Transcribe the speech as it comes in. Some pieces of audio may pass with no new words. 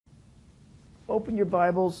Open your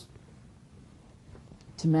Bibles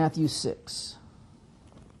to Matthew 6.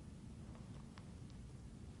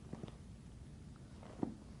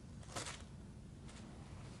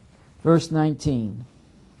 Verse 19.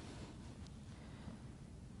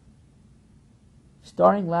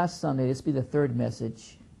 Starting last Sunday, this will be the third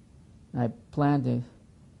message. I plan to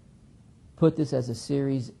put this as a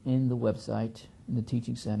series in the website, in the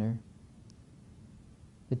teaching center.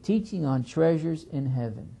 The teaching on treasures in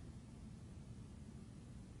heaven.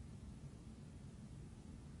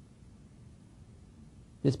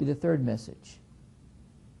 This will be the third message.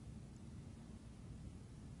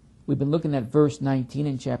 We've been looking at verse 19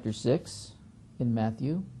 in chapter 6 in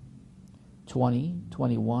Matthew, 20,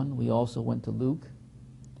 21. We also went to Luke.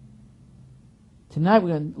 Tonight we're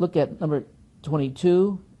going to look at number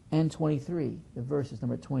 22 and 23, the verses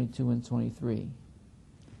number 22 and 23.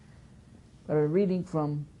 I've been reading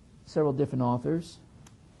from several different authors.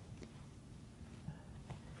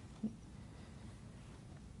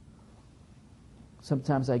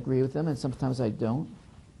 Sometimes I agree with them and sometimes I don't.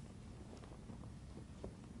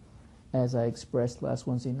 As I expressed last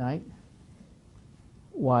Wednesday night,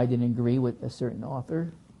 why I didn't agree with a certain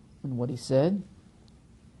author and what he said.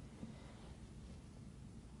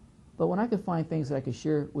 But when I could find things that I could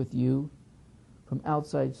share with you from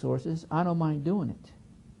outside sources, I don't mind doing it.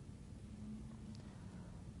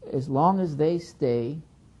 As long as they stay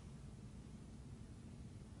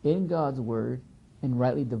in God's Word and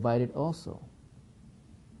rightly divided also.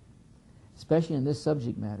 Especially in this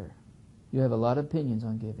subject matter. You have a lot of opinions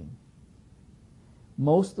on giving.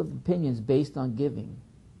 Most of the opinions based on giving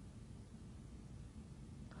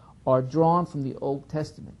are drawn from the Old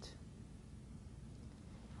Testament.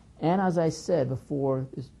 And as I said before,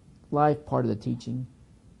 this live part of the teaching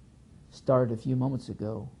started a few moments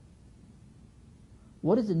ago.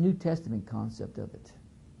 What is the New Testament concept of it?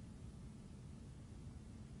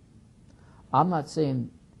 I'm not saying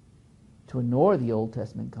to ignore the Old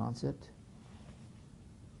Testament concept.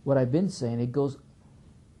 What I've been saying, it goes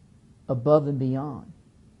above and beyond.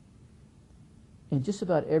 And just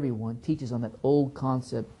about everyone teaches on that old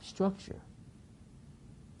concept structure.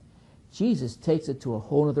 Jesus takes it to a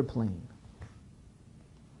whole other plane.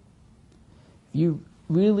 If you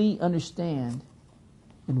really understand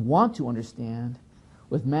and want to understand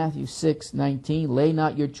with Matthew 6:19, lay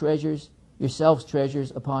not yourselves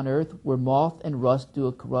treasures upon earth, where moth and rust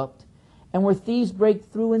do corrupt, and where thieves break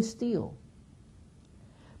through and steal.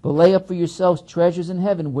 But lay up for yourselves treasures in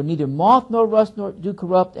heaven, where neither moth nor rust nor do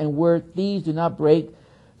corrupt, and where thieves do not break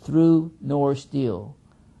through nor steal.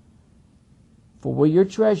 For where your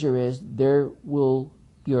treasure is, there will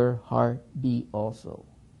your heart be also.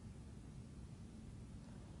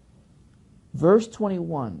 Verse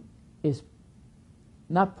 21 is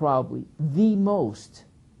not probably the most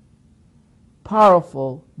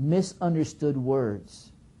powerful misunderstood words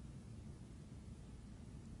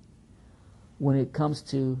when it comes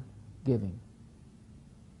to giving.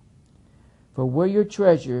 For where your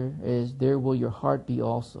treasure is, there will your heart be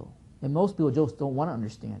also. And most people just don't want to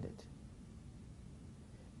understand it.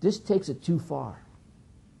 This takes it too far.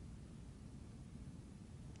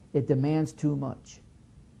 It demands too much.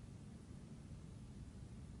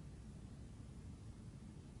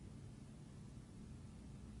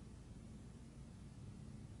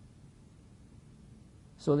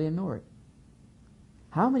 So they ignore it.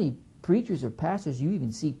 How many preachers or pastors you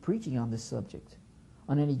even see preaching on this subject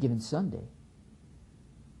on any given Sunday?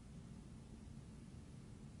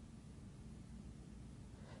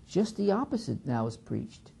 Just the opposite now is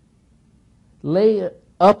preached. Lay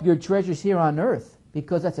up your treasures here on earth,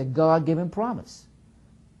 because that's a God-given promise.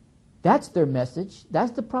 That's their message.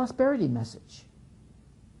 That's the prosperity message.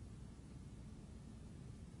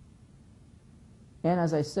 And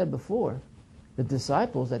as I said before, the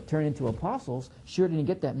disciples that turned into apostles sure didn't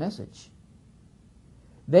get that message.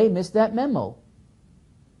 They missed that memo.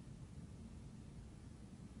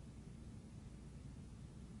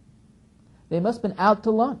 They must have been out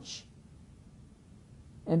to lunch.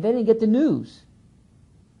 And they didn't get the news.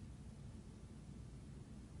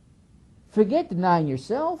 Forget denying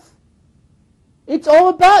yourself. It's all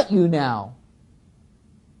about you now.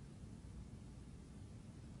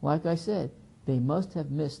 Like I said, they must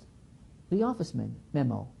have missed the office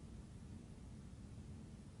memo.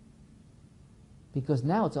 Because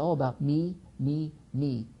now it's all about me, me,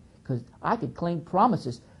 me. Because I could claim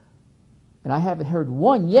promises, and I haven't heard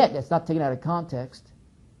one yet that's not taken out of context.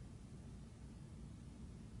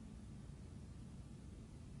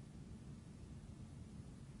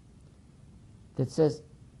 That says,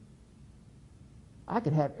 I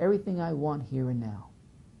could have everything I want here and now.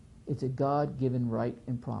 It's a God-given right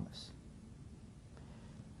and promise.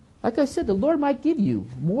 Like I said, the Lord might give you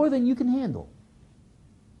more than you can handle.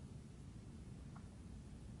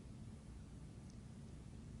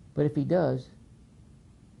 But if He does,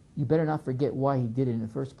 you better not forget why He did it in the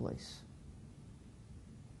first place.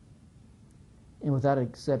 And without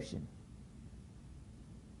exception,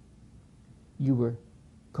 you were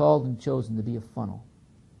called and chosen to be a funnel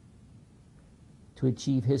to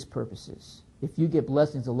achieve His purposes. If you get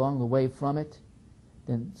blessings along the way from it,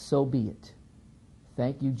 then so be it.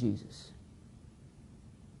 Thank you, Jesus.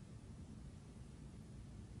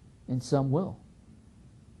 And some will.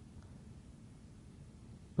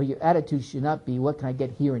 But your attitude should not be, what can I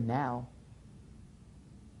get here and now?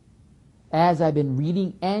 As I've been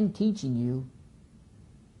reading and teaching you,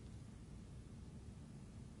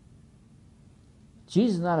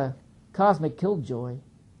 Jesus is not a cosmic killjoy.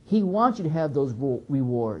 He wants you to have those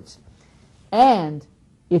rewards. And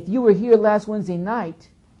if you were here last Wednesday night,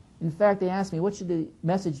 in fact, they asked me, what should the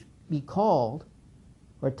message be called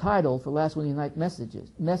or titled for last Wednesday night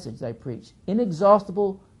message I preached?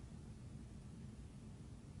 Inexhaustible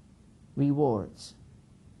rewards.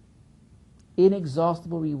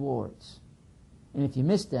 Inexhaustible rewards. And if you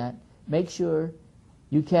missed that, make sure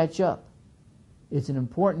you catch up. It's an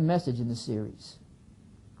important message in the series.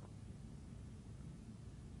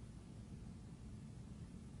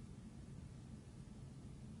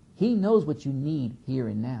 He knows what you need here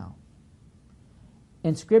and now.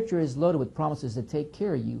 And Scripture is loaded with promises to take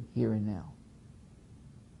care of you here and now.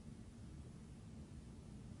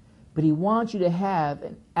 But He wants you to have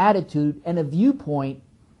an attitude and a viewpoint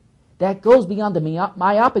that goes beyond the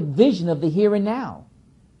myopic vision of the here and now.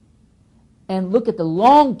 And look at the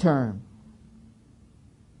long-term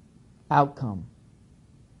outcome,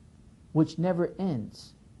 which never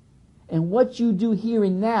ends. And what you do here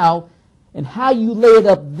and now, and how you lay it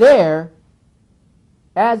up there,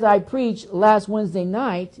 as I preached last Wednesday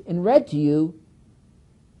night and read to you,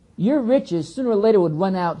 your riches sooner or later would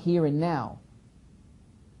run out here and now.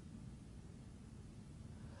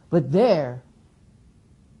 But there,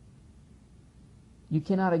 you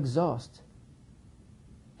cannot exhaust.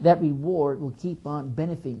 That reward will keep on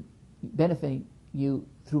benefiting you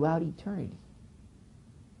throughout eternity.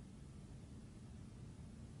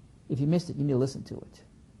 If you missed it, you need to listen to it.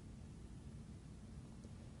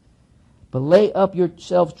 But lay up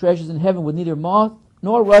yourselves treasures in heaven, with neither moth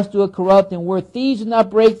nor rust do it corrupt, and where thieves do not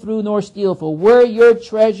break through nor steal. For where your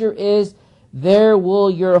treasure is, there will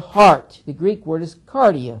your heart. The Greek word is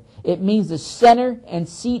cardia. It means the center and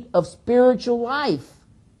seat of spiritual life.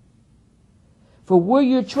 For where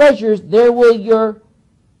your treasures, there will your,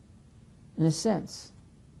 in a sense,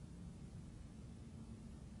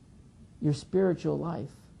 your spiritual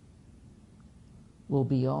life will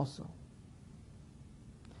be also.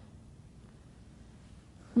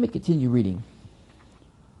 Let me continue reading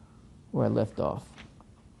where I left off.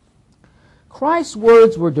 Christ's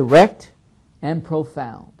words were direct and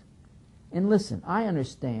profound. And listen, I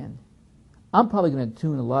understand. I'm probably going to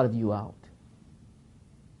tune a lot of you out.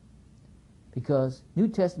 Because New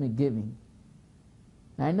Testament giving,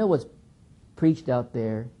 and I know what's preached out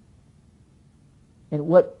there, and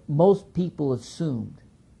what most people assumed.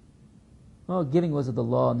 Well, giving was of the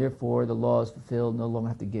law, and therefore the law is fulfilled, no longer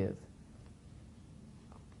have to give.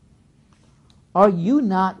 Are you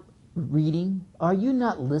not reading? Are you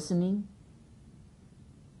not listening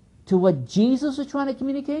to what Jesus was trying to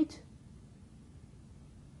communicate?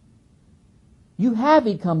 You have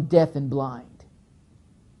become deaf and blind.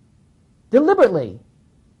 Deliberately.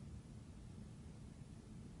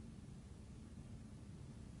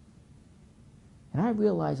 And I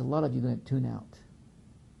realize a lot of you are going to tune out.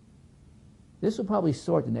 This will probably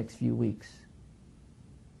sort the next few weeks.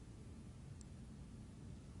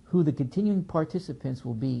 Who the continuing participants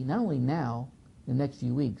will be, not only now, in the next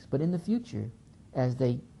few weeks, but in the future, as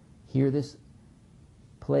they hear this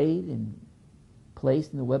played and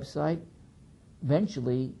placed in the website,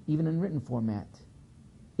 eventually even in written format.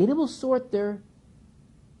 It will sort their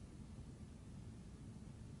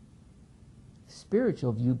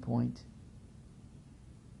spiritual viewpoint,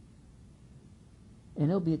 and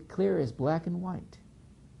it'll be clear as black and white.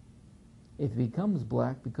 It becomes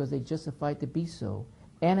black because they justify it to be so.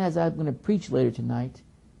 And as I'm going to preach later tonight,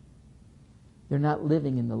 they're not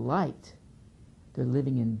living in the light. They're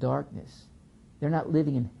living in darkness. They're not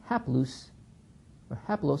living in haplos, or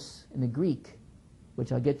haplos in the Greek,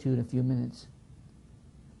 which I'll get to in a few minutes.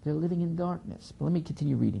 They're living in darkness. But let me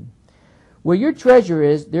continue reading. Where your treasure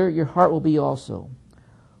is, there your heart will be also.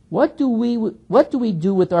 What do we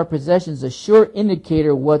do with our possessions? A sure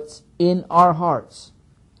indicator what's in our hearts.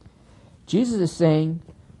 Jesus is saying,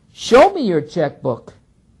 show me your checkbook,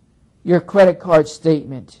 your credit card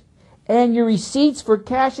statement, and your receipts for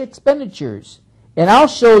cash expenditures, and I'll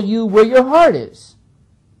show you where your heart is.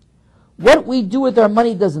 What we do with our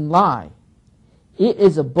money doesn't lie. It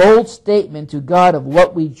is a bold statement to God of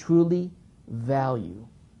what we truly value.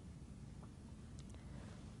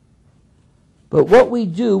 But what we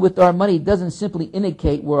do with our money doesn't simply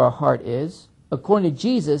indicate where our heart is. According to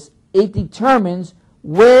Jesus, it determines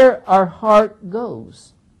where our heart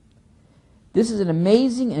goes. This is an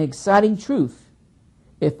amazing and exciting truth.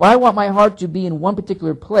 If I want my heart to be in one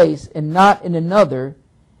particular place and not in another,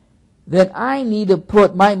 then I need to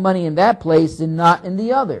put my money in that place and not in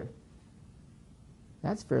the other.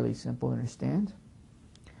 That's fairly simple to understand.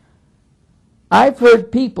 I've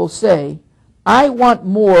heard people say, I want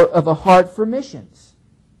more of a heart for missions.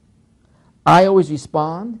 I always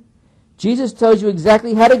respond, Jesus tells you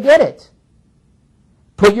exactly how to get it.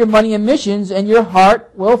 Put your money in missions and your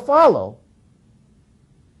heart will follow.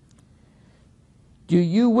 Do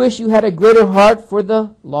you wish you had a greater heart for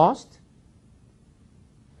the lost?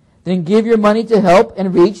 Then give your money to help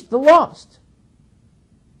and reach the lost.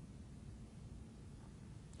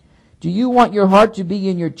 Do you want your heart to be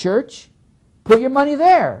in your church? Put your money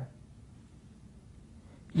there.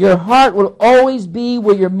 Your heart will always be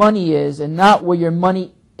where your money is and not where your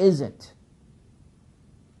money isn't.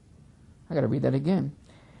 I got to read that again.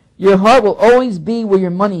 Your heart will always be where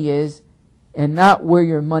your money is and not where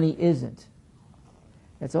your money isn't.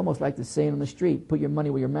 That's almost like the saying on the street, put your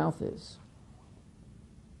money where your mouth is.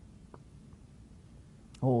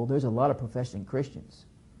 Oh, there's a lot of professing Christians.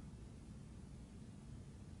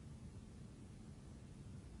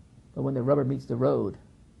 But when the rubber meets the road,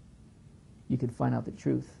 you can find out the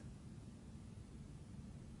truth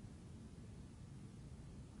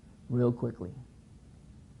real quickly.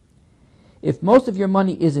 If most of your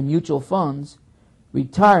money is in mutual funds,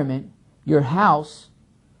 retirement, your house,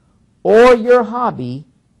 or your hobby,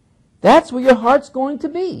 that's where your heart's going to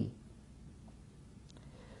be.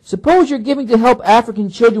 Suppose you're giving to help African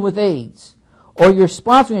children with AIDS, or you're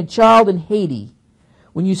sponsoring a child in Haiti.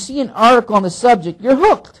 When you see an article on the subject, you're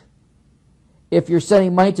hooked. If you're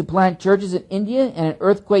sending money to plant churches in India and an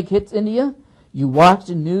earthquake hits India, you watch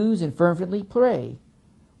the news and fervently pray.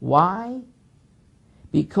 Why?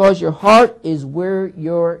 Because your heart is where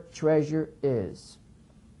your treasure is.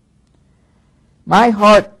 My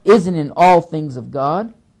heart isn't in all things of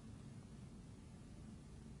God.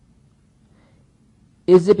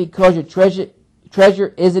 Is it because your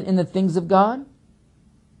treasure isn't in the things of God?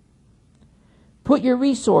 Put your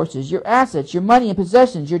resources, your assets, your money and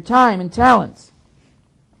possessions, your time and talents.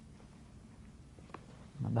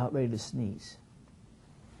 I'm about ready to sneeze.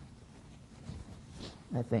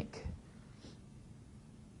 I think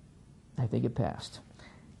it passed.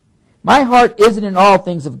 My heart isn't in all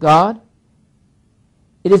things of God.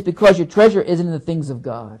 It is because your treasure isn't in the things of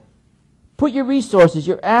God. Put your resources,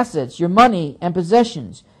 your assets, your money and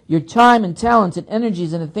possessions, your time and talents and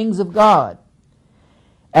energies in the things of God.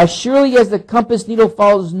 As surely as the compass needle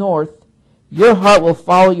follows north, your heart will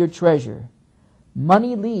follow your treasure.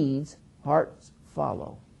 Money leads, hearts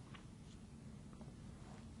follow.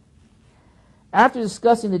 After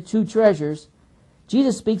discussing the two treasures,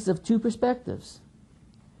 Jesus speaks of two perspectives.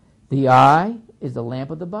 The eye is the lamp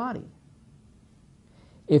of the body.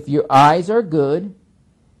 If your eyes are good,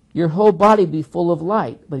 your whole body will be full of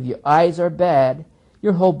light. But if your eyes are bad,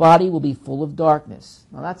 your whole body will be full of darkness.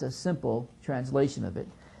 Now that's a simple translation of it.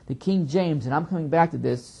 The King James, and I'm coming back to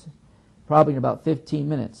this probably in about 15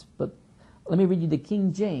 minutes, but let me read you the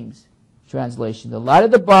King James translation. The light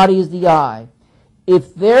of the body is the eye.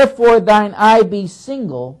 If therefore thine eye be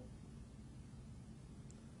single,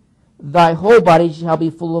 thy whole body shall be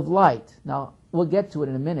full of light. Now, we'll get to it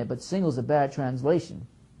in a minute, but single is a bad translation.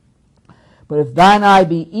 But if thine eye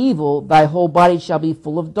be evil, thy whole body shall be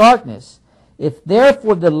full of darkness. If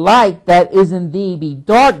therefore the light that is in thee be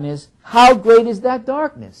darkness, how great is that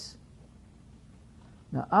darkness?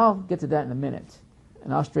 Now, I'll get to that in a minute,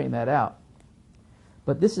 and I'll straighten that out.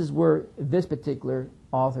 But this is where this particular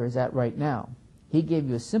author is at right now. He gave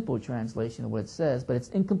you a simple translation of what it says, but it's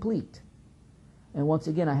incomplete. And once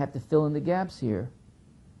again, I have to fill in the gaps here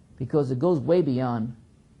because it goes way beyond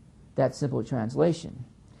that simple translation.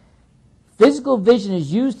 Physical vision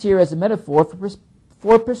is used here as a metaphor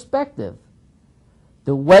for perspective.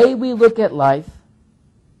 The way we look at life.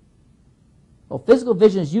 Well, physical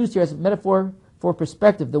vision is used here as a metaphor for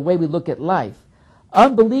perspective, the way we look at life.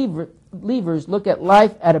 Unbelievers look at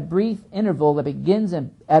life at a brief interval that begins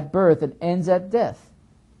at birth and ends at death.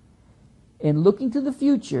 In looking to the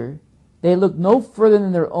future, they look no further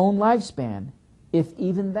than their own lifespan, if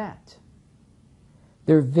even that.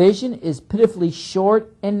 Their vision is pitifully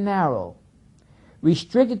short and narrow.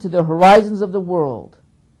 restricted to the horizons of the world.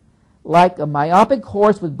 Like a myopic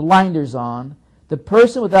horse with blinders on, the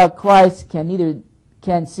person without Christ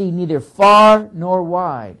can see neither far nor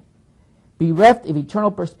wide. Bereft of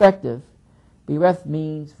eternal perspective, bereft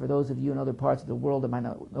means, for those of you in other parts of the world that might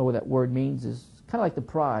not know what that word means, is kind of like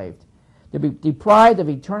deprived. They're deprived of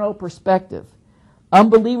eternal perspective.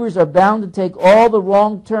 Unbelievers are bound to take all the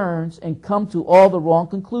wrong turns and come to all the wrong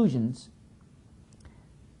conclusions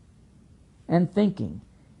and thinking.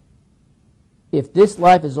 If this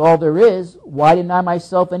life is all there is, why deny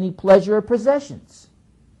myself any pleasure or possessions?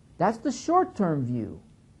 That's the short-term view.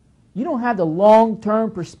 You don't have the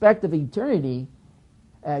long-term perspective of eternity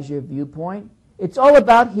as your viewpoint. It's all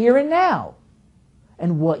about here and now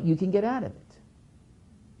and what you can get out of it.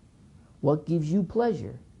 What gives you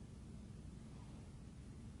pleasure?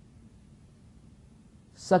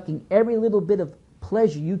 Sucking every little bit of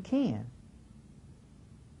pleasure you can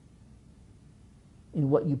in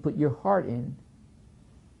what you put your heart in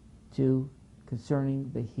to concerning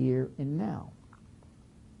the here and now.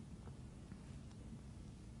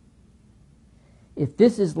 If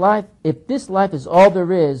this life is all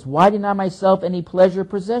there is, why deny myself any pleasure or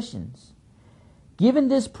possessions? Given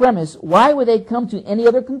this premise, why would they come to any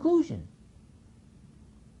other conclusion?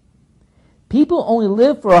 People only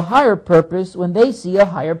live for a higher purpose when they see a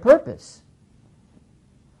higher purpose.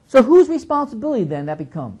 So whose responsibility then that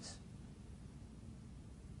becomes?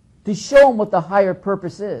 To show them what the higher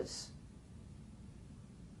purpose is.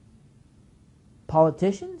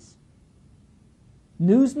 Politicians?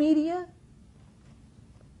 News media?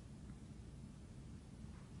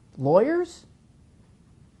 Lawyers?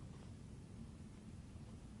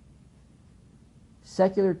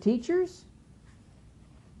 Secular teachers?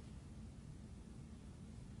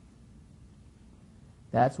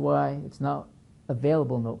 That's why it's not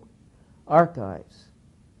available in the archives.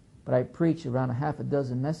 But I preach around a half a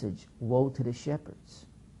dozen messages, woe to the shepherds,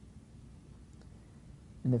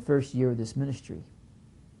 in the first year of this ministry.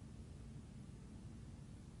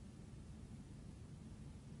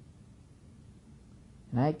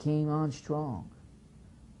 And I came on strong.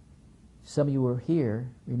 Some of you were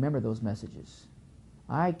here, remember those messages.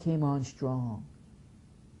 I came on strong.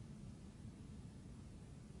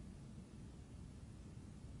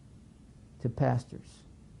 To pastors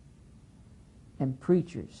and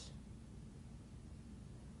preachers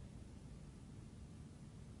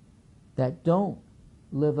that don't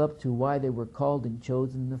live up to why they were called and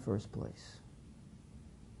chosen in the first place.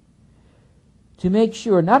 To make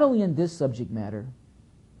sure, not only in this subject matter,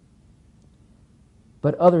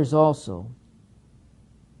 but others also,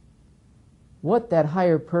 what that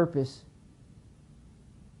higher purpose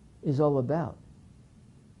is all about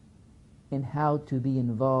and how to be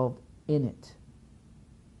involved in it.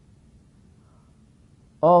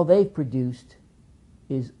 All they've produced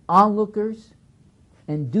is onlookers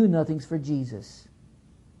and do-nothings for Jesus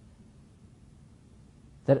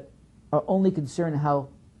that are only concerned how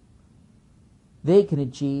they can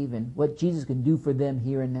achieve and what Jesus can do for them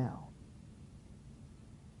here and now.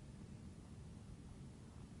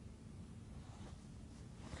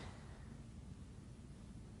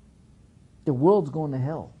 The world's going to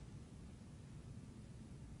hell.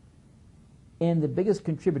 And the biggest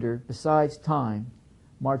contributor, besides time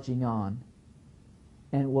marching on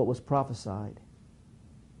and what was prophesied,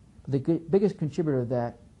 the biggest contributor of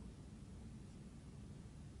that,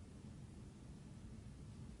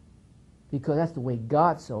 because that's the way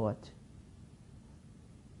God saw it,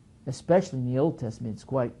 especially in the Old Testament, it's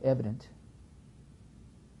quite evident,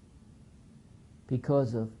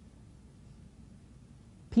 because of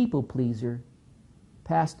people-pleaser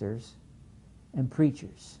pastors and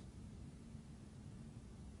preachers.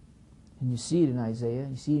 And you see it in Isaiah,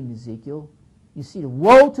 you see it in Ezekiel, you see it.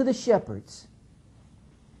 Woe to the shepherds.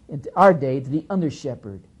 In our day, to the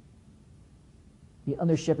under-shepherd, the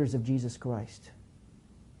under-shepherds of Jesus Christ.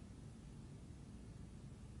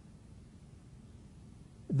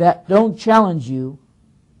 That don't challenge you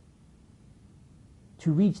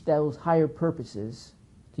to reach those higher purposes,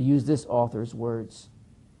 to use this author's words,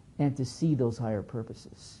 and to see those higher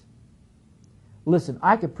purposes. Listen,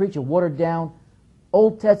 I could preach a watered-down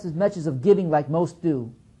Old Testament message of giving like most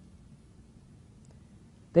do.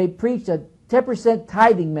 They preach a 10%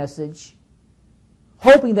 tithing message,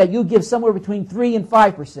 hoping that you give somewhere between 3 and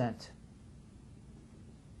 5%.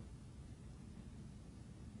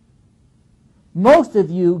 Most of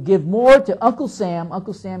you give more to Uncle Sam.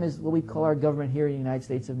 Uncle Sam is what we call our government here in the United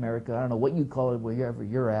States of America. I don't know what you call it wherever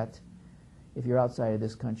you're at, if you're outside of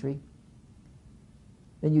this country,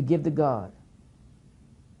 than you give to God.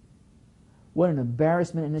 What an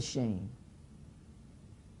embarrassment and a shame.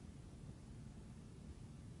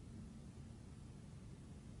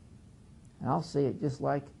 And I'll say it just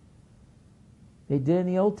like they did in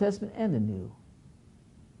the Old Testament and the New.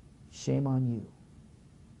 Shame on you.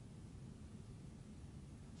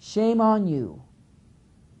 Shame on you.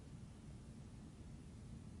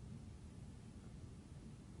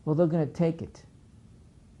 Well, they're going to take it.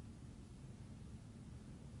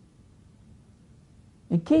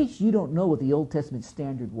 In case you don't know what the Old Testament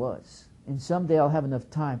standard was, and someday I'll have enough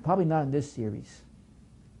time, probably not in this series.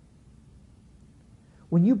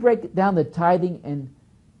 When you break down the tithing and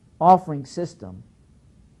offering system,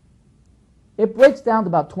 it breaks down to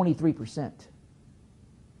about 23%.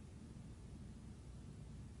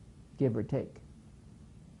 Give or take.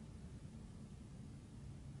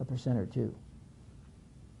 A percent or two.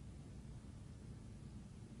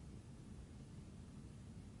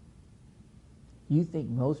 You think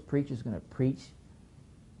most preachers are going to preach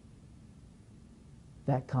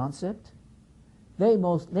that concept? They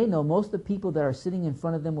know most of the people that are sitting in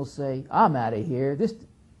front of them will say, I'm out of here.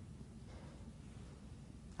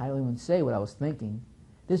 I don't even say what I was thinking.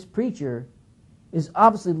 This preacher has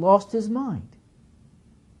obviously lost his mind.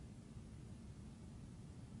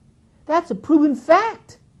 That's a proven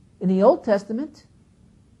fact in the Old Testament.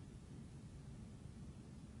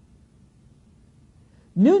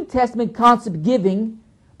 New Testament concept of giving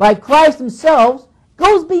by Christ himself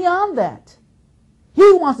goes beyond that.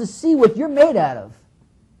 He wants to see what you're made out of.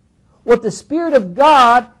 What the Spirit of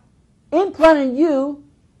God implanted in you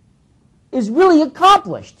is really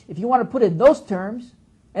accomplished, if you want to put it in those terms,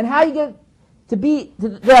 and how you get to be to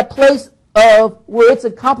that place of where it's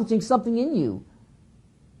accomplishing something in you.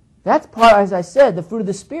 That's part, as I said, the fruit of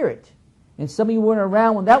the Spirit. And some of you weren't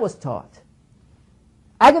around when that was taught.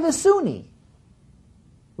 Agathosune,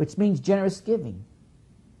 which means generous giving.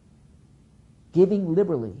 Giving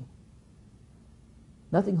liberally.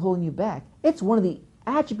 Nothing holding you back. It's one of the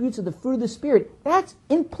attributes of the fruit of the Spirit. That's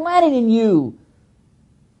implanted in you.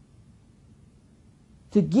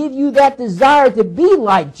 To give you that desire to be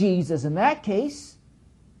like Jesus in that case.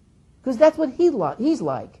 Because that's what he's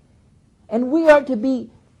like. And we are to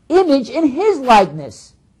be image in his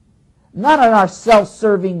likeness. Not in our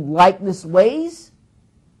self-serving likeness ways.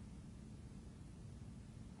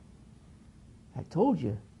 I told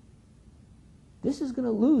you, this is going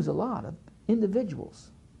to lose a lot of individuals.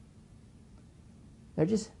 They're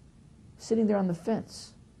just sitting there on the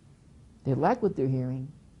fence. They like what they're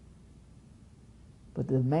hearing, but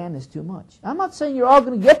the demand is too much. I'm not saying you're all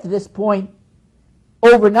going to get to this point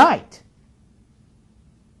overnight.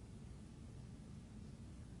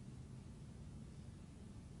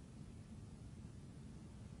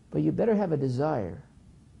 But you better have a desire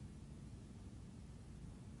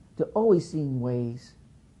to always seeing ways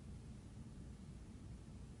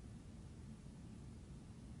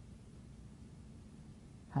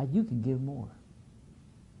how you can give more.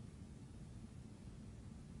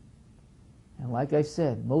 And like I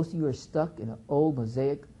said, most of you are stuck in an old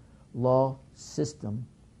Mosaic law system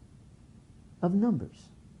of numbers.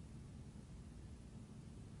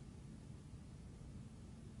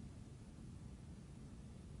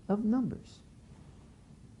 Of numbers.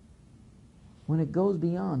 When it goes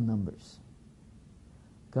beyond numbers,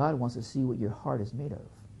 God wants to see what your heart is made of.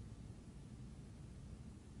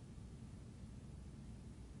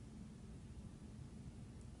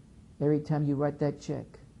 Every time you write that check,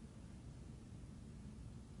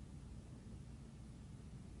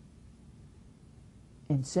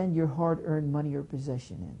 and send your hard-earned money or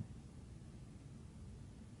possession in,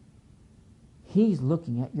 he's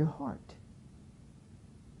looking at your heart.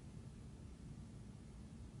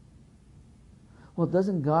 Well,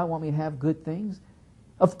 doesn't God want me to have good things?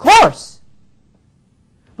 Of course!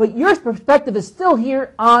 But your perspective is still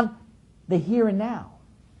here on the here and now.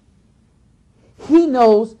 He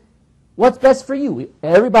knows what's best for you.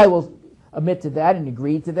 Everybody will admit to that and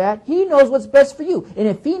agree to that. He knows what's best for you. And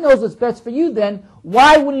if he knows what's best for you, then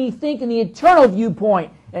why wouldn't he think in the eternal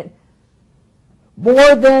viewpoint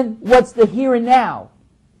more than what's the here and now?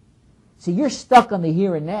 See, you're stuck on the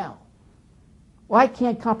here and now. Well, I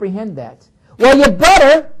can't comprehend that. Well,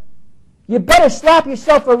 you better slap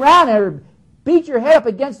yourself around or beat your head up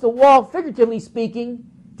against the wall, figuratively speaking,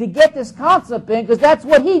 to get this concept in, because that's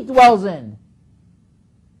what he dwells in.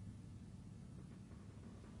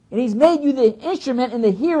 And he's made you the instrument in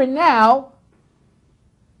the here and now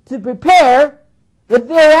to prepare the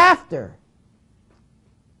thereafter.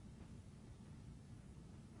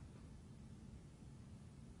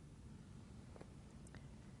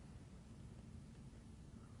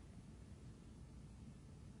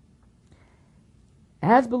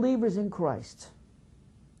 As believers in Christ,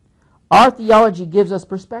 our theology gives us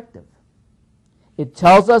perspective. It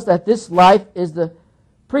tells us that this life is the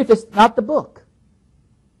preface, not the book.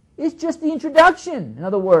 It's just the introduction, in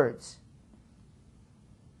other words.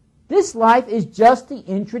 This life is just the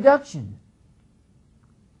introduction.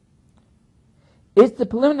 It's the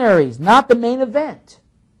preliminaries, not the main event.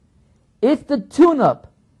 It's the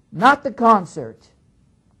tune-up, not the concert.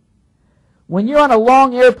 When you're on a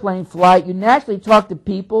long airplane flight, you naturally talk to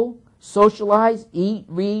people, socialize, eat,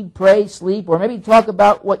 read, pray, sleep, or maybe talk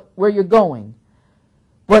about where you're going.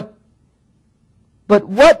 But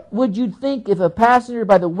what would you think if a passenger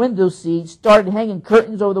by the window seat started hanging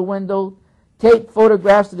curtains over the window, take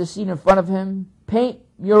photographs of the scene in front of him, paint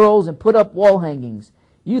murals, and put up wall hangings?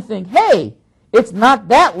 You think, hey, it's not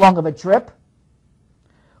that long of a trip.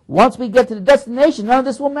 Once we get to the destination, none of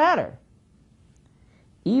this will matter.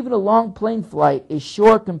 Even a long plane flight is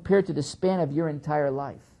short compared to the span of your entire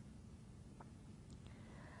life.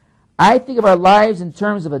 I think of our lives in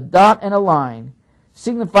terms of a dot and a line,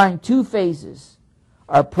 signifying two phases.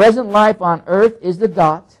 Our present life on earth is the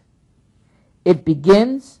dot. It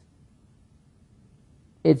begins.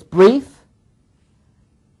 It's brief.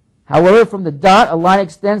 However, from the dot, a line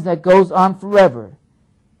extends that goes on forever.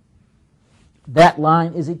 That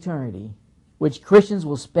line is eternity, which Christians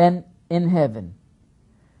will spend in heaven.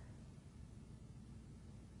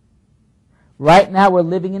 Right now, we're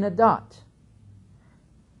living in a dot.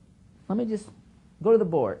 Let me just go to the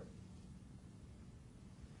board.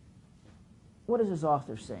 What is this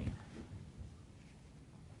author saying?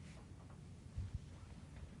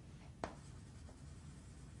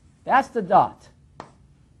 That's the dot.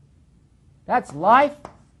 That's life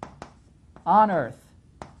on earth.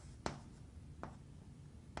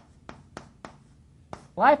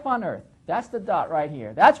 Life on earth. That's the dot right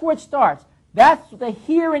here. That's where it starts. That's the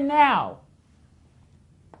here and now.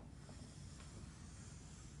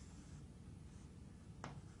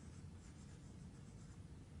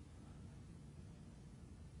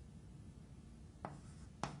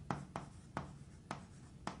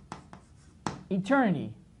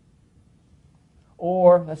 Eternity.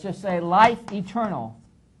 Or let's just say life eternal.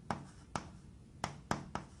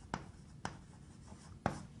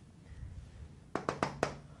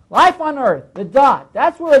 Life on earth, the dot,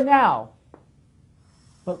 that's where and now.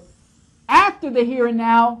 But after the here and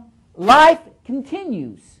now, life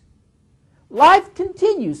continues. Life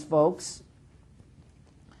continues, folks.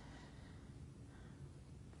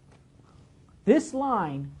 This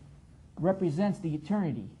line represents the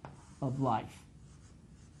eternity of life.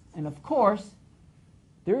 And of course,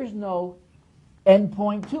 there is no end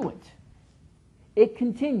point to it. It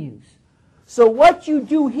continues. So what you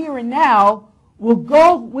do here and now will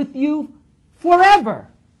go with you forever.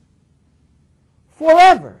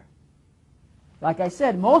 Forever. Like I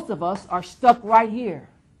said, most of us are stuck right here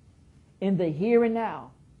in the here and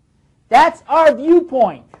now. That's our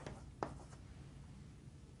viewpoint.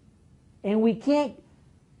 And we can't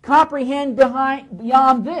comprehend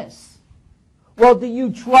beyond this. Well, do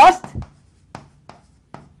you trust?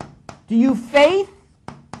 Do you faith?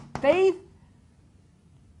 Do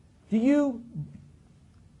you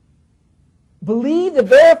believe the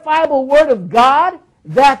verifiable word of God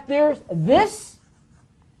that there's this?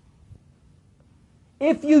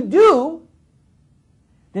 If you do,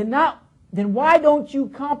 then why don't you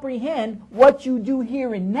comprehend what you do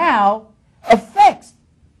here and now affects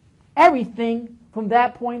everything from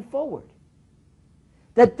that point forward?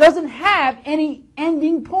 That doesn't have any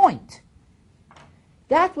ending point.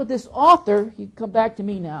 That's what this author, you come back to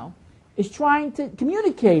me now, is trying to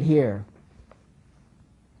communicate here.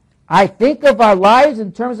 I think of our lives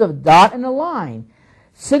in terms of a dot and a line,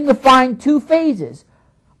 signifying two phases.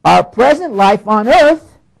 Our present life on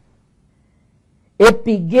earth, it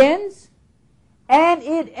begins and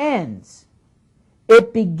it ends.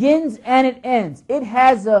 It begins and it ends. It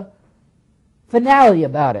has a finality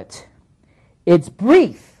about it. It's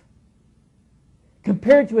brief.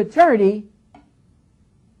 Compared to eternity,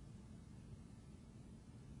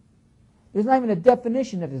 there's not even a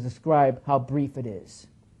definition that is describe how brief it is.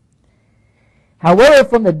 However,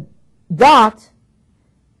 from the dot,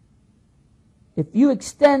 if you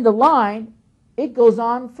extend the line, it goes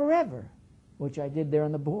on forever, which I did there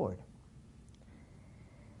on the board.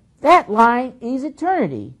 That line is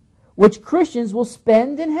eternity, which Christians will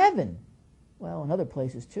spend in heaven. Well, in other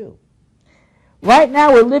places too. Right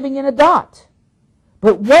now we're living in a dot.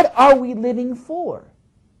 But what are we living for?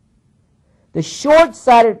 The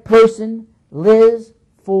short-sighted person lives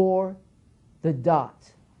for the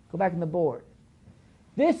dot. Go back on the board.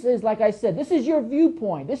 This is, like I said, this is your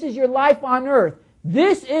viewpoint. This is your life on earth.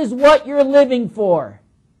 This is what you're living for.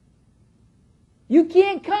 You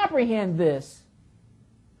can't comprehend this.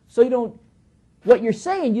 So what you're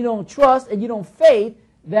saying you don't trust and you don't faith,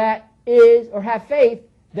 that is, or have faith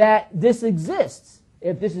that this exists,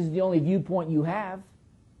 if this is the only viewpoint you have.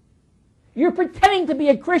 You're pretending to be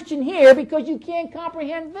a Christian here because you can't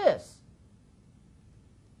comprehend this.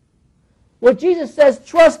 What Jesus says,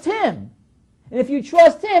 trust Him. And if you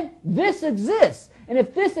trust Him, this exists. And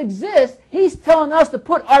if this exists, He's telling us to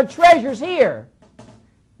put our treasures here,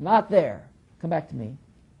 not there. Come back to me.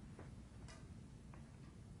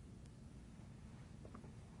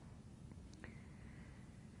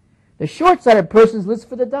 The short-sighted person lives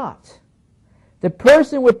for the dot. The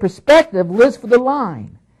person with perspective lives for the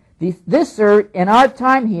line. This, sir, in our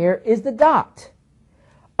time here, is the dot.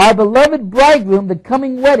 Our beloved bridegroom, the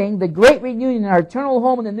coming wedding, the great reunion, our eternal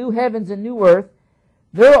home in the new heavens and new earth,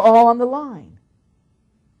 they're all on the line.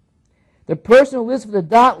 The person who lives for the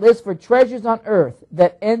dot lives for treasures on earth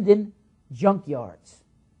that end in junkyards.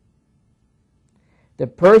 The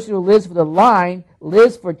person who lives for the line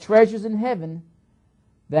lives for treasures in heaven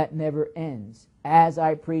that never ends. As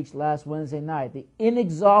I preached last Wednesday night, the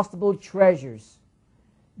inexhaustible treasures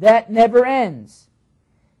that never ends.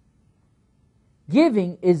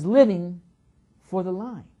 Giving is living for the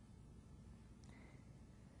line.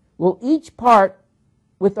 We'll each part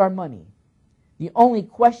with our money. The only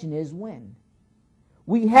question is when.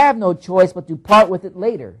 We have no choice but to part with it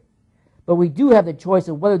later, but we do have the choice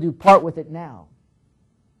of whether to part with it now.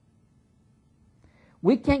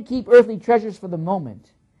 We can't keep earthly treasures for the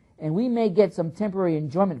moment, and we may get some temporary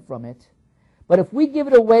enjoyment from it, but if we give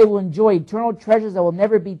it away, we'll enjoy eternal treasures that will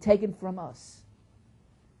never be taken from us.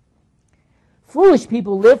 Foolish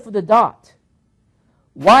people live for the dot.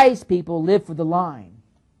 Wise people live for the line.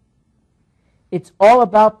 It's all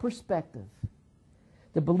about perspective.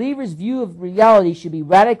 The believer's view of reality should be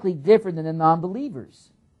radically different than the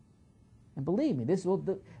non-believer's. And believe me,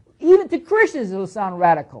 even to Christians it will sound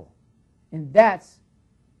radical. And that's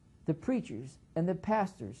the preachers and the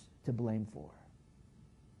pastors to blame for.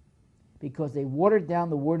 Because they watered down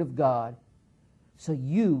the Word of God so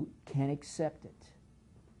you can accept it.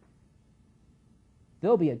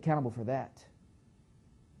 They'll be accountable for that.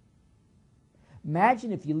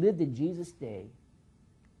 Imagine if you lived in Jesus' day.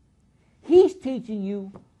 He's teaching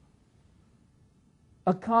you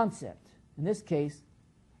a concept. In this case,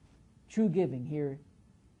 true giving here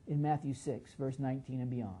in Matthew 6, verse 19 and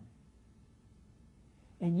beyond.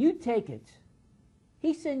 And you take it.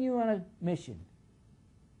 He sent you on a mission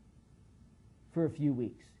for a few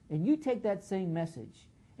weeks. And you take that same message.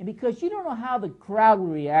 And because you don't know how the crowd will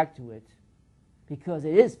react to it, because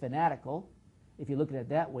it is fanatical, if you look at it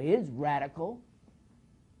that way, it is radical,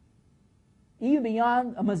 even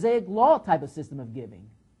beyond a Mosaic law type of system of giving.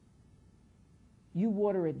 You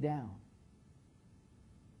water it down.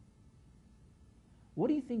 What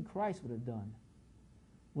do you think Christ would have done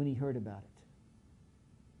when He heard about it?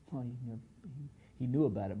 Well, he knew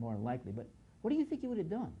about it more than likely, but what do you think He would have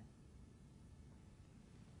done?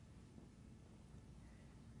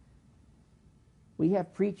 We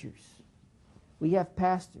have preachers, we have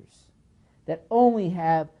pastors that only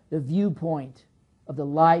have the viewpoint of the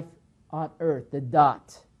life on earth, the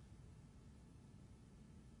dot.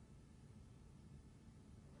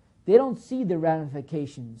 They don't see the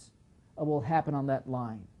ramifications of what will happen on that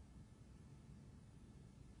line.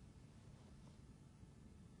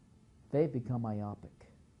 They've become myopic.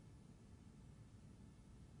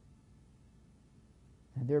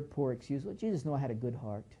 And their poor excuse, well, Jesus knew I had a good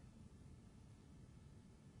heart.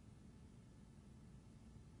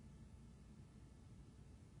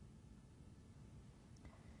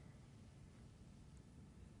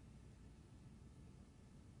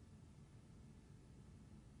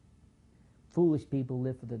 Foolish people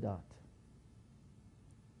live for the dot.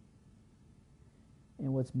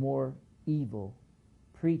 And what's more evil,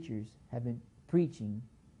 preachers have been preaching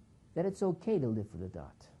that it's okay to live for the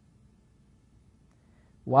dot.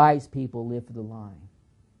 Wise people live for the line.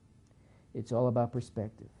 It's all about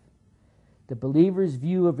perspective. The believer's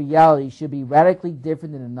view of reality should be radically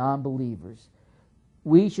different than the non-believer's.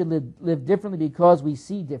 We should live differently because we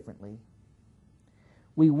see differently.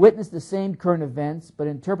 We witness the same current events, but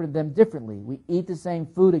interpret them differently. We eat the same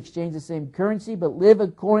food, exchange the same currency, but live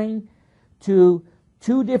according to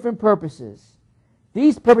two different purposes.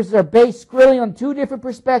 These purposes are based squarely on two different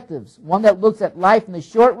perspectives. One that looks at life in the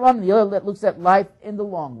short run, and the other that looks at life in the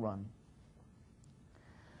long run.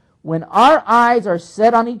 When our eyes are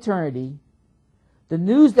set on eternity, the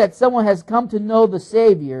news that someone has come to know the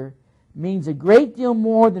Savior means a great deal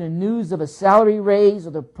more than the news of a salary raise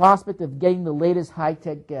or the prospect of getting the latest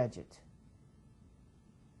high-tech gadget.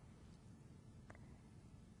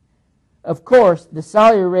 Of course, the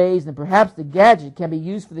salary raise and perhaps the gadget can be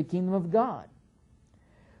used for the kingdom of God.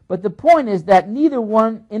 But the point is that neither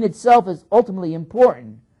one in itself is ultimately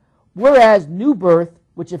important, whereas new birth,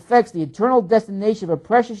 which affects the eternal destination of a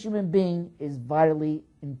precious human being, is vitally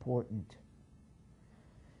important.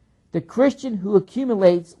 The Christian who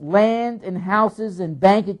accumulates land and houses and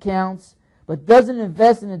bank accounts but doesn't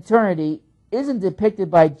invest in eternity isn't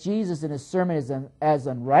depicted by Jesus in his sermon as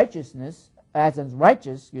unrighteous,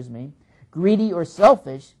 greedy or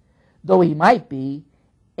selfish, though he might be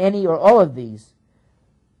any or all of these.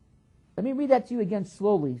 Let me read that to you again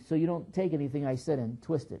slowly so you don't take anything I said and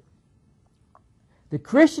twist it. The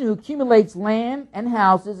Christian who accumulates land and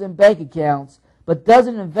houses and bank accounts but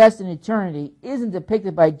doesn't invest in eternity isn't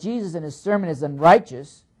depicted by Jesus in his sermon as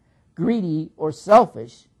unrighteous, greedy, or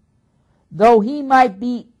selfish, though he might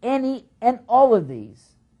be any and all of these.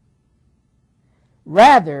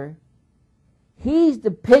 Rather, he's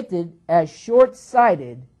depicted as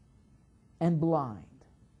short-sighted and blind.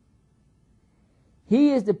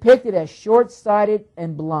 He is depicted as short-sighted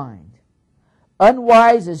and blind.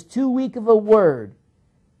 Unwise is too weak of a word.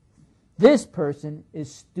 This person is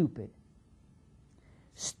stupid.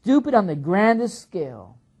 Stupid on the grandest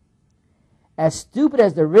scale. As stupid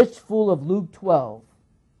as the rich fool of Luke 12.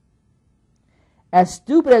 As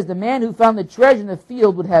stupid as the man who found the treasure in the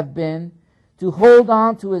field would have been to hold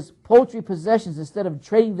on to his paltry possessions instead of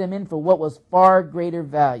trading them in for what was far greater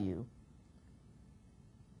value.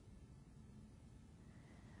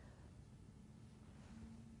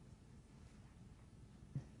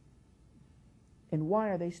 And why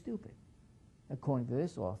are they stupid? According to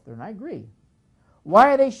this author, and I agree.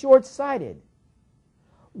 Why are they short-sighted?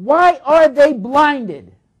 Why are they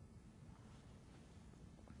blinded?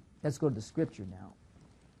 Let's go to the scripture now.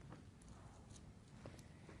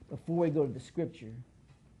 Before we go to the scripture,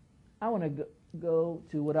 I want to go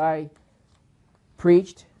to what I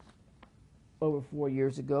preached over 4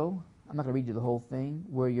 years ago. I'm not going to read you the whole thing,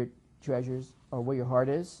 where your treasures or where your heart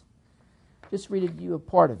is. Just read you a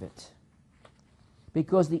part of it.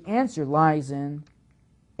 Because the answer lies in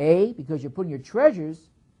A, because you're putting your treasures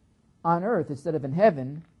on earth instead of in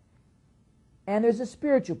heaven, and there's a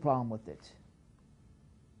spiritual problem with it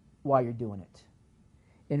while you're doing it.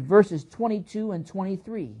 In verses 22 and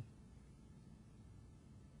 23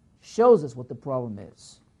 shows us what the problem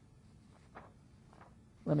is.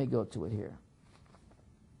 Let me go to it here.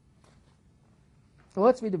 So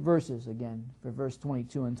let's read the verses again for verse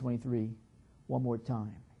 22 and 23 one more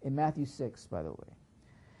time. In Matthew 6, by the way.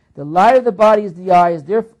 The light of the body is the eye.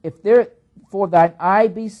 If therefore thine eye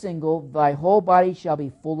be single, thy whole body shall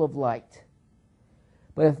be full of light.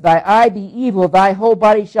 But if thy eye be evil, thy whole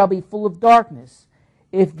body shall be full of darkness.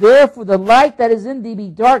 If therefore the light that is in thee be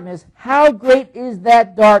darkness, how great is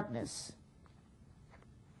that darkness?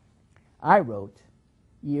 I wrote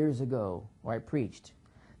years ago, or I preached,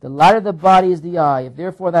 the light of the body is the eye. If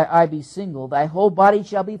therefore thy eye be single, thy whole body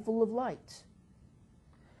shall be full of light.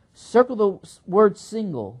 Circle the word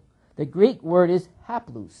single. The Greek word is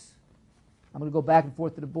haplous. I'm going to go back and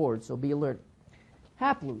forth to the board, so be alert.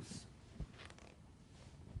 Haplous.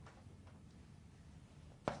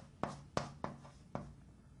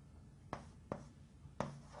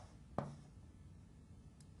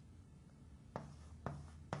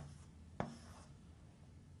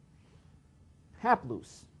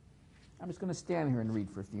 Haplous. I'm just going to stand here and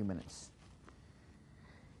read for a few minutes.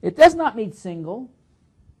 It does not mean single.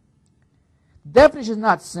 Definition is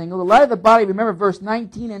not single. The light of the body, remember verse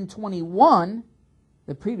 19 and 21,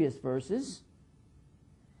 the previous verses.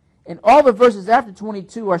 And all the verses after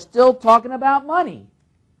 22 are still talking about money.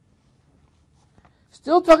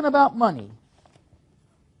 Still talking about money.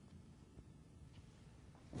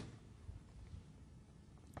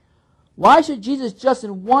 Why should Jesus just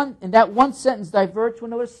in that one sentence divert to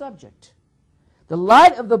another subject? The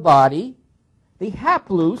light of the body, the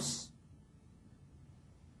haplous,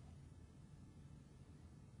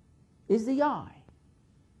 is the eye.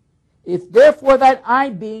 If therefore thine eye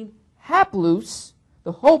being haplous,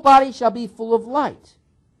 the whole body shall be full of light.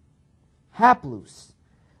 Haplous.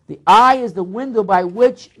 The eye is the window by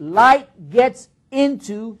which light gets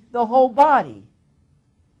into the whole body.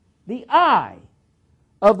 The eye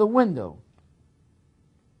of the window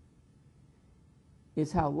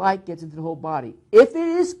is how light gets into the whole body. If it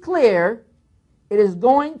is clear, it is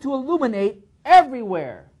going to illuminate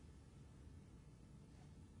everywhere.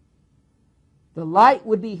 The light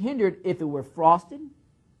would be hindered if it were frosted,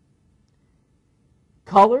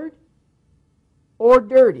 colored, or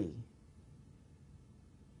dirty,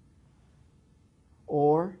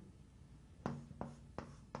 or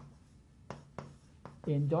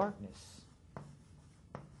in darkness.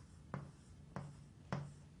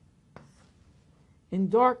 In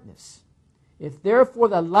darkness. If therefore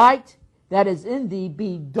the light that is in thee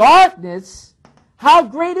be darkness, how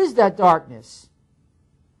great is that darkness?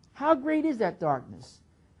 How great is that darkness?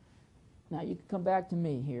 Now you can come back to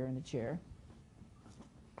me here in the chair.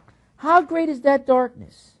 How great is that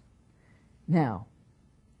darkness? Now,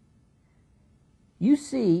 you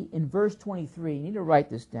see in verse 23, you need to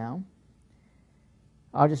write this down.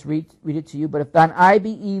 I'll just read it to you. But if thine eye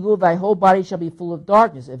be evil, thy whole body shall be full of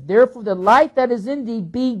darkness. If therefore the light that is in thee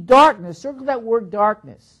be darkness, circle that word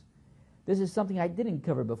darkness. This is something I didn't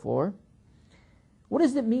cover before. What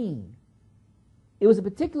does it mean? It was a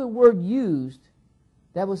particular word used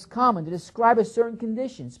that was common to describe a certain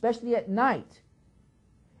condition, especially at night.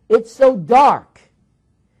 It's so dark,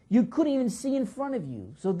 you couldn't even see in front of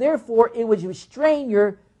you. So therefore, it would restrain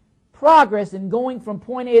your progress in going from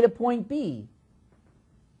point A to point B.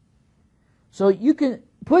 So you can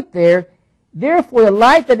put there, therefore the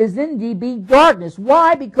light that is in thee be darkness.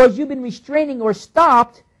 Why? Because you've been restraining or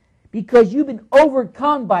stopped because you've been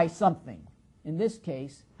overcome by something. In this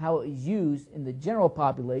case, how it is used in the general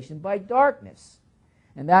population, by darkness.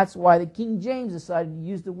 And that's why the King James decided to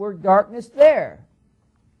use the word darkness there.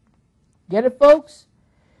 Get it, folks?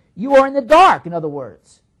 You are in the dark, in other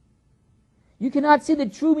words. You cannot see the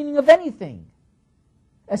true meaning of anything,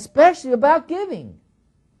 especially about giving.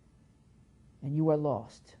 And you are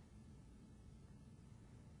lost.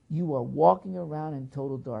 You are walking around in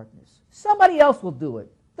total darkness. Somebody else will do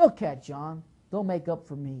it. They'll catch on. They'll make up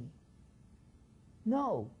for me.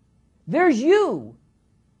 No. There's you.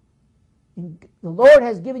 And the Lord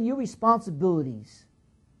has given you responsibilities.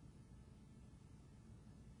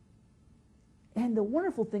 And the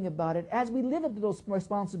wonderful thing about it, as we live up to those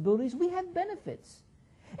responsibilities, we have benefits.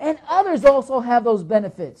 And others also have those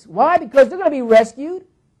benefits. Why? Because they're going to be rescued.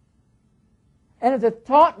 And if they're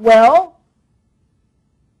taught well,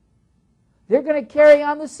 they're going to carry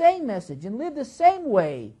on the same message and live the same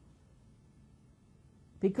way.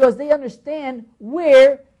 Because they understand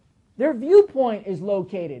where their viewpoint is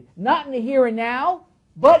located. Not in the here and now,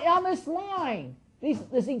 but on this line,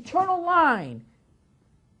 this eternal line.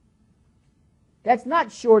 That's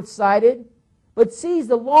not short-sighted, but sees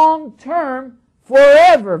the long-term,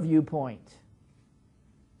 forever viewpoint.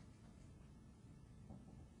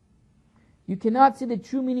 You cannot see the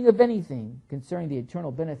true meaning of anything concerning the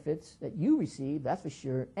eternal benefits that you receive, that's for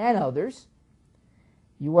sure, and others.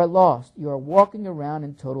 You are lost. You are walking around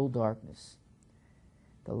in total darkness.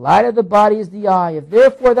 The light of the body is the eye. If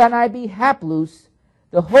therefore thine eye be hapless,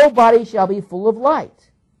 the whole body shall be full of light.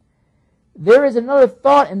 There is another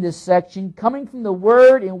thought in this section coming from the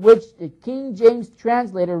word in which the King James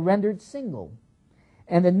translator rendered single,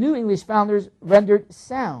 and the New English founders rendered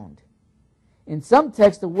sound. In some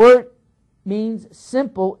texts, the word means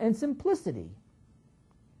simple and simplicity.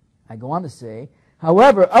 I go on to say,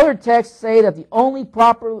 however, other texts say that the only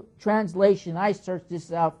proper translation, I searched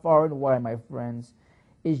this out far and wide, my friends,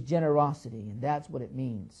 is generosity, and that's what it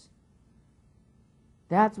means.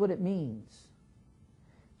 That's what it means.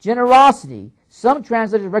 Generosity. Some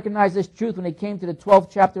translators recognized this truth when they came to the 12th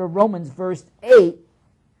chapter of Romans, verse 8,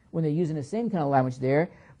 when they're using the same kind of language there.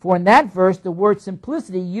 For in that verse, the word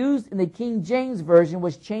simplicity used in the King James Version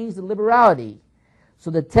was changed to liberality. So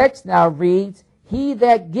the text now reads, he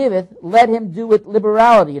that giveth, let him do with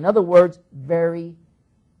liberality. In other words, very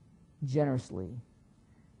generously.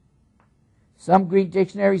 Some Greek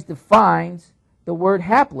dictionaries defines the word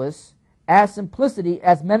hapless as simplicity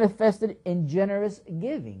as manifested in generous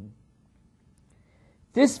giving.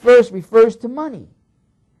 This verse refers to money.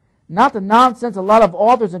 Not the nonsense a lot of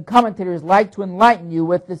authors and commentators like to enlighten you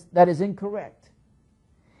with this that is incorrect.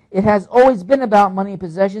 It has always been about money and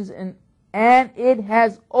possessions, and it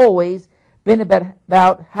has always been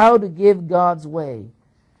about how to give God's way.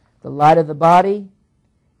 The light of the body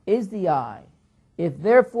is the eye. If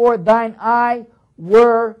therefore thine eye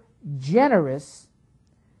were generous,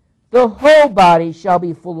 the whole body shall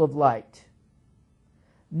be full of light.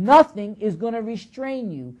 Nothing is going to restrain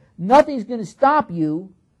you. Nothing is going to stop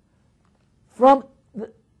you from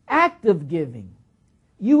the act of giving.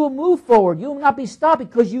 You will move forward. You will not be stopped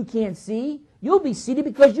because you can't see. You'll be seated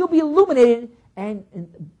because you'll be illuminated.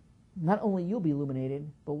 And not only you'll be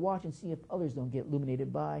illuminated, but watch and see if others don't get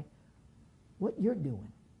illuminated by what you're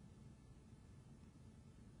doing.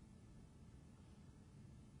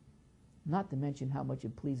 Not to mention how much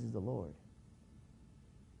it pleases the Lord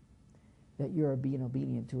that you are being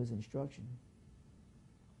obedient to his instruction.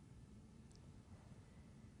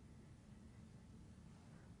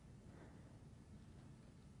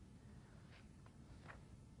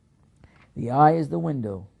 The eye is the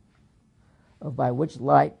window by which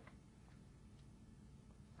light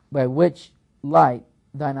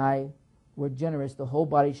thine eye were generous, the whole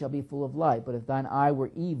body shall be full of light. But if thine eye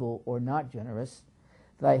were evil or not generous,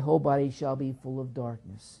 thy whole body shall be full of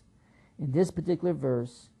darkness. In this particular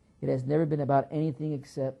verse, it has never been about anything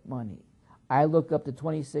except money. I looked up the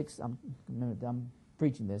 26, I'm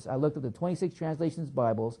preaching this, I looked up the 26 translations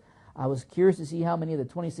Bibles. I was curious to see how many of the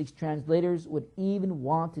 26 translators would even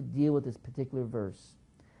want to deal with this particular verse.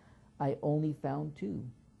 I only found 2.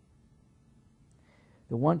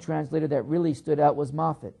 The one translator that really stood out was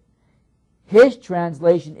Moffat. His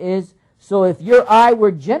translation is, so if your eye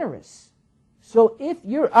were generous. So if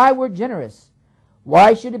your eye were generous.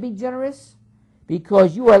 Why should it be generous?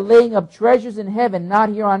 Because you are laying up treasures in heaven, not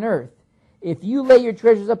here on earth. If you lay your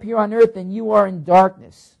treasures up here on earth, then you are in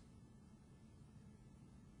darkness.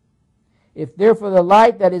 If therefore the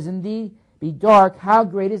light that is in thee be dark, how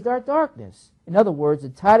great is darkness? In other words, the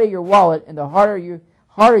tighter your wallet and the harder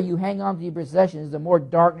you hang on to your possessions, the more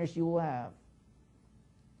darkness you will have.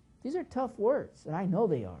 These are tough words, and I know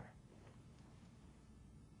they are.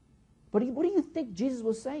 But what do you think Jesus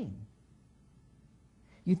was saying?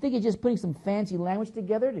 You think he's just putting some fancy language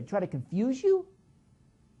together to try to confuse you?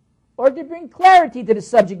 Or to bring clarity to the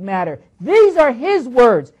subject matter? These are his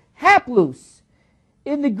words, haplous,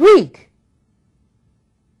 in the Greek.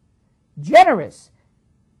 Generous,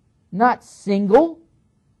 not single.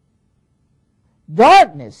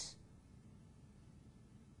 Darkness,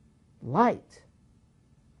 light.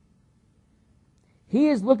 He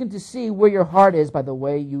is looking to see where your heart is by the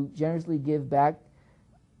way you generously give back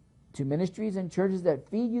to ministries and churches that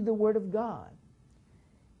feed you the Word of God.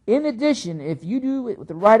 In addition, if you do it with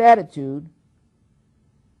the right attitude,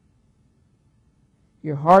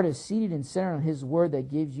 your heart is seated and centered on His Word that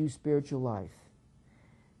gives you spiritual life.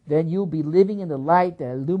 Then you'll be living in the light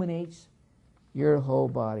that illuminates your whole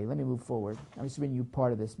body. Let me move forward. I'm just reading you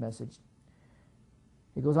part of this message.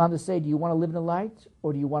 It goes on to say, do you want to live in the light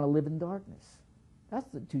or do you want to live in darkness? That's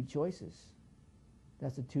the 2 choices.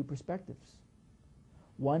 That's the 2 perspectives.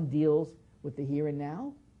 One deals with the here and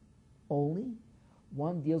now only.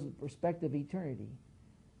 One deals with perspective of eternity.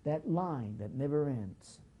 That line that never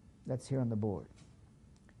ends. That's here on the board.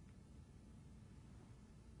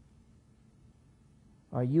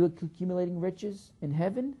 Are you accumulating riches in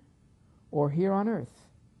heaven or here on earth?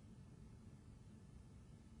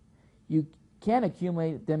 You can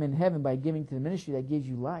accumulate them in heaven by giving to the ministry that gives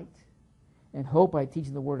you light and hope by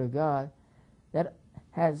teaching the Word of God. That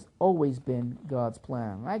has always been God's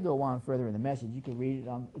plan. I go on further in the message. You can read it.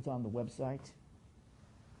 It's on the website.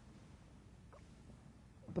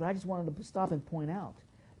 But I just wanted to stop and point out,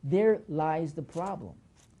 there lies the problem.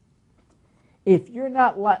 If you're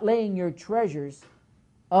not laying your treasures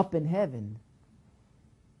up in heaven,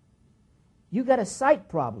 you got a sight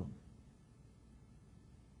problem.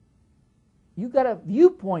 You got a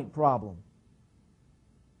viewpoint problem.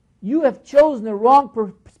 You have chosen the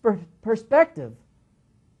wrong perspective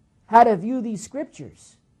how to view these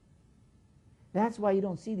scriptures. That's why you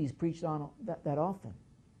don't see these preached on that often.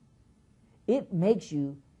 It makes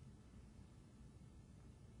you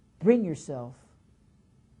bring yourself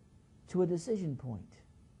to a decision point.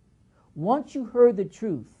 Once you heard the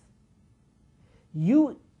truth,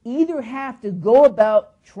 you either have to go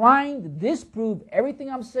about trying to disprove everything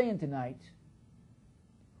I'm saying tonight,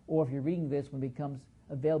 or if you're reading this when it becomes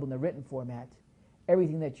available in the written format,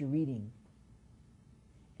 everything that you're reading.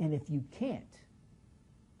 And if you can't,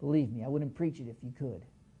 believe me, I wouldn't preach it if you could.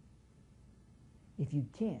 If you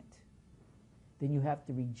can't, then you have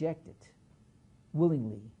to reject it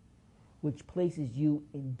willingly, which places you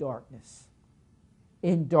in darkness.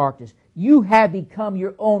 In darkness. You have become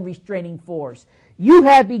your own restraining force. You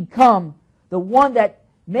have become the one that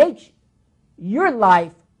makes your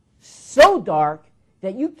life so dark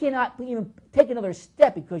that you cannot even take another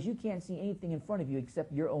step because you can't see anything in front of you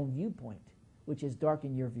except your own viewpoint, which is dark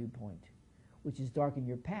in your viewpoint, which is dark in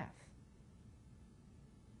your path.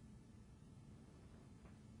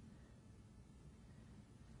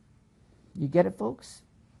 You get it, folks?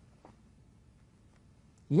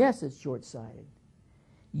 Yes, it's short-sighted.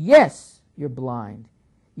 Yes, you're blind.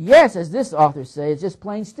 Yes, as this author says, it's just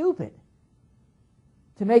plain stupid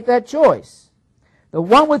to make that choice. The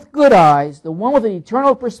one with good eyes, the one with an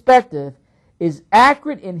eternal perspective, is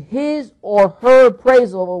accurate in his or her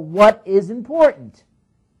appraisal of what is important.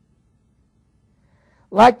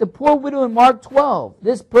 Like the poor widow in Mark 12,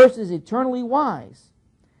 this person is eternally wise,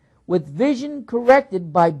 with vision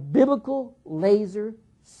corrected by biblical laser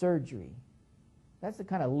surgery. That's the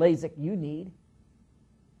kind of LASIK you need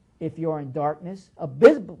if you're in darkness, a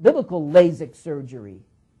biblical LASIK surgery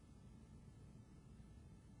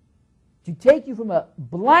to take you from a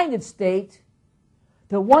blinded state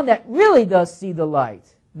to one that really does see the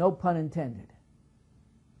light. No pun intended.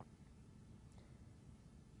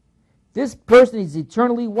 This person is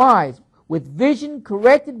eternally wise, with vision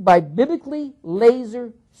corrected by biblically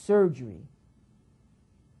laser surgery.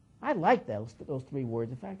 I like those three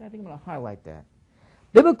words. In fact, I think I'm going to highlight that.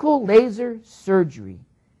 Biblical laser surgery.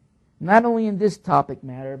 Not only in this topic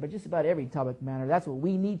matter, but just about every topic matter. That's what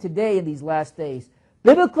we need today in these last days.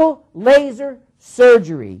 Biblical laser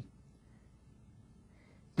surgery.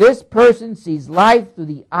 This person sees life through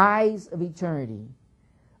the eyes of eternity.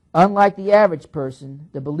 Unlike the average person,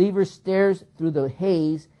 the believer stares through the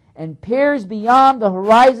haze and peers beyond the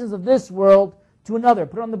horizons of this world to another.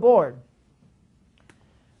 Put it on the board.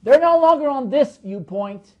 They're no longer on this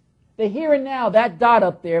viewpoint. The here and now, that dot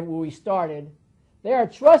up there where we started. They are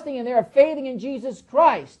trusting and they are faithing in Jesus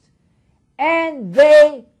Christ. And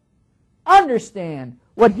they understand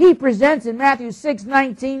what he presents in Matthew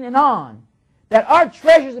 6:19 and on. That our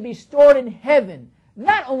treasures will be stored in heaven.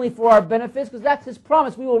 Not only for our benefits, because that's his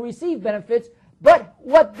promise, we will receive benefits, but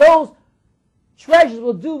what those treasures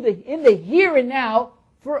will do in the here and now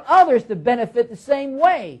for others to benefit the same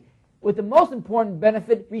way. With the most important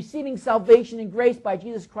benefit, receiving salvation and grace by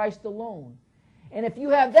Jesus Christ alone. And if you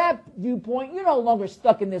have that viewpoint, you're no longer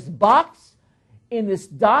stuck in this box, in this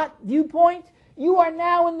dot viewpoint. You are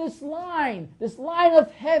now in this line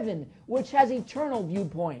of heaven, which has eternal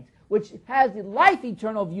viewpoint, which has the life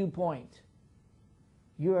eternal viewpoint.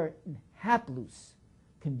 You're in hapless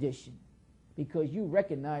condition because you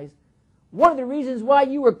recognize one of the reasons why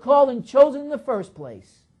you were called and chosen in the first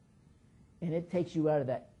place. And it takes you out of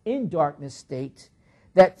that in darkness state,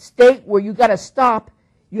 that state where you got to stop.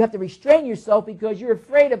 You have to restrain yourself because you're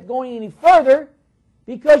afraid of going any further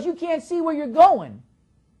because you can't see where you're going.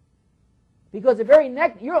 Because the very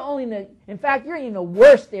next, you're in a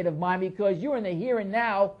worse state of mind because you're in the here and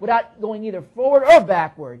now without going either forward or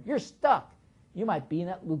backward. You're stuck. You might be in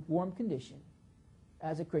that lukewarm condition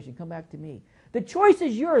as a Christian. Come back to me. The choice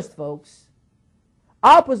is yours, folks.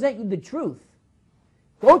 I'll present you the truth.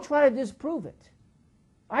 Go try to disprove it.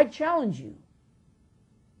 I challenge you.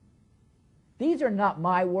 These are not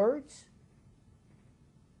my words.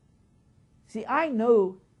 See, I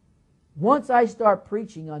know once I start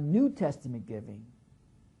preaching on New Testament giving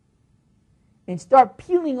and start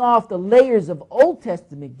peeling off the layers of Old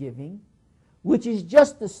Testament giving, which is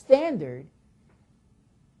just the standard,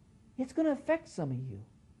 it's going to affect some of you.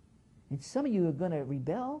 And some of you are going to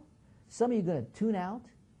rebel. Some of you are going to tune out.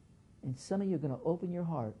 And some of you are going to open your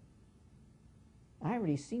heart. I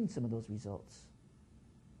already seen some of those results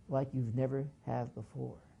like you've never have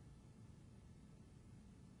before.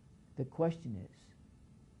 The question is,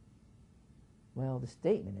 well, the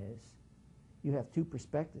statement is, you have two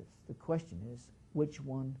perspectives. The question is, which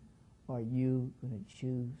one are you going to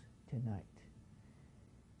choose tonight?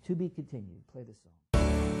 To be continued. Play the song.